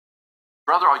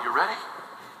Brother, are you ready?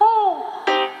 Woo!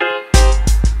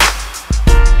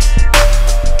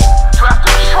 You have to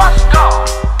trust God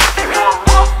for a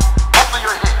roof over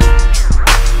your head,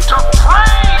 to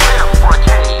praise Him for a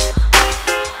cave.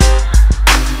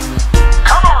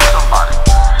 Come on, somebody.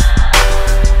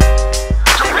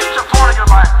 To reach a point in your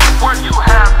life where you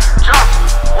have just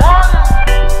one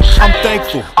chance. I'm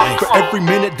thankful for every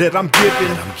minute that I'm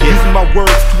given, using my words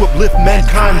to uplift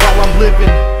mankind while I'm living.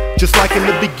 Just like in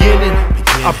the beginning,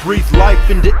 I breathe life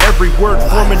into every word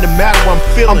forming the matter I'm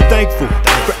feeling. I'm thankful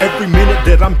for every minute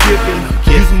that I'm given,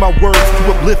 using my words to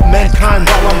uplift mankind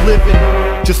while I'm living.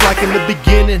 Just like in the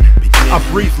beginning, I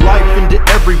breathe life into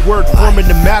every word forming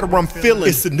the matter I'm feeling.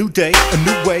 It's a new day, a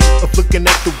new way of looking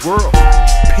at the world.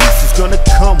 Peace is gonna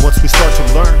come once we start to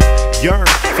learn, yearn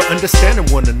for understanding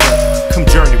one another. Come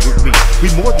journey with me. We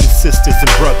more than sisters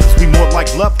and brothers, we more like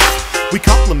lovers. We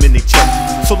complement each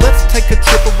other. So let's take a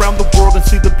trip around the world and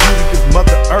see the beauty of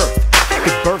Mother Earth,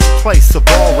 the birthplace of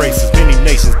all races, many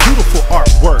nations, beautiful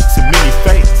artworks and many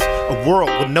faiths. A world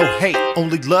with no hate,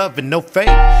 only love and no fate.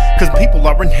 Cause people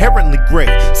are inherently great.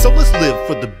 So let's live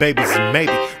for the babies, and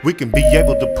maybe we can be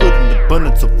able to put an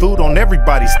abundance of food on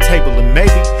everybody's table. And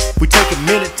maybe we take a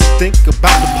minute to think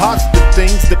about the positive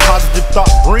things that positive thought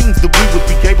brings, that we would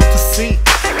be able to see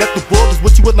that the world is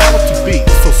what you allow it to be.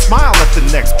 So smile at the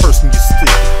next person you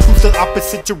see, who's the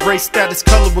opposite your race, status,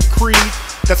 color, or creed.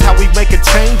 That's how we make a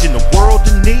change in a world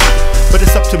in need. But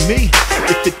it's up to me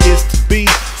if it is to be.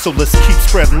 So let's keep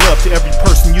spreading love to every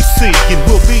person you see, and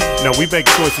we'll be. Now we make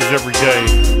choices every day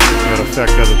that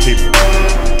affect other people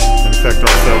and affect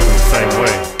ourselves in the same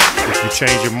way. If you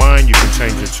change your mind, you can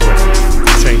change your choices. If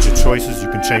you change your choices,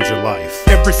 you can change your life.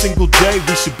 Every single day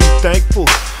we should be thankful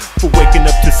for waking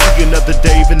up to see another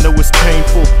day, even though it's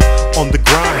painful. On the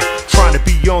grind, trying to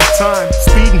be on time,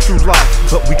 speeding through life,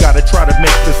 but we gotta try to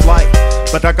make this light.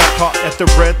 But I got caught at the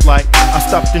red light. I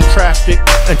stopped in traffic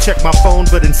and checked my phone,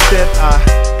 but instead I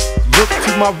looked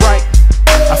to my right.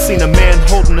 I seen a man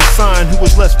holding a sign who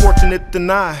was less fortunate than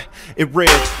I. It read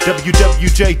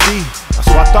WWJD.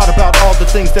 So I thought about all the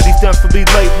things that he's done for me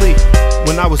lately.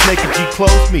 When I was naked, you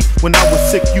clothed me. When I was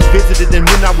sick, you visited. And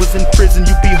when I was in prison,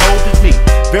 you beholded me.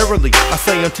 Verily, I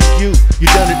say unto you, you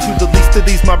done it to the least of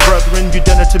these, my brethren. You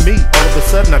done it to me. All of a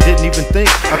sudden, I didn't even think.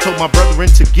 I told my brethren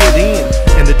to get in.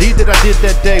 And the deed that I did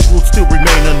that day will still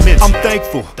remain unmentioned. I'm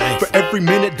thankful for every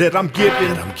minute that I'm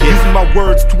given, using my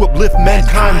words to uplift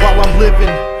mankind while I'm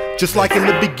living. Just like in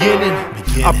the beginning,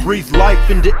 I breathe life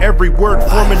into every word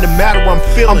forming the matter I'm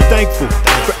feeling. I'm thankful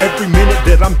for every minute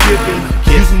that I'm given,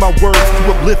 using my words to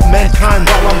uplift mankind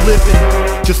while I'm living.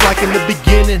 Just like in the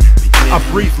beginning, I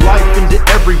breathe life into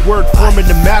every word forming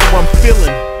the matter I'm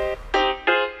feeling.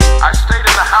 I stayed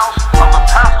in the house of a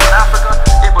pastor in Africa.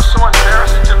 It was so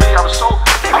embarrassing to me. I was so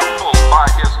humbled by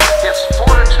his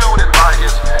fortitude and by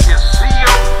his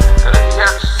zeal. He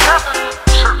had 7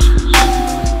 churches.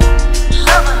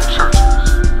 7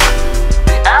 churches.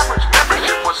 The average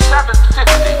membership was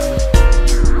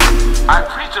 750. I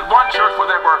preached at one church where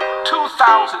there were 2,000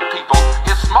 people.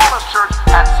 His smallest church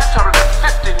had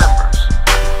 650 members.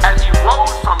 And he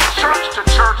rode from church to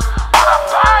church on a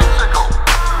bicycle.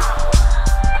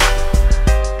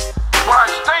 When I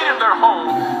stayed in their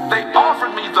home, they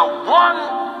offered me the one,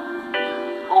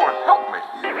 Lord help me,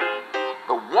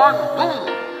 the one room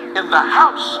in the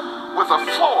house with a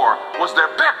floor was their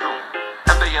bedroom.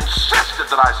 And they insisted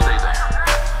that I stay there.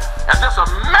 And this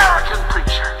American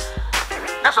preacher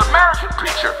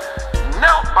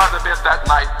knelt by the bed that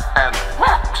night and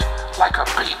wept like a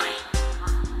baby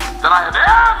that I have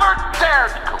ever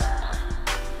dared to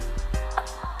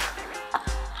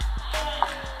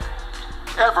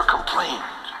complain.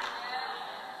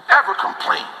 Ever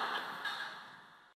complained.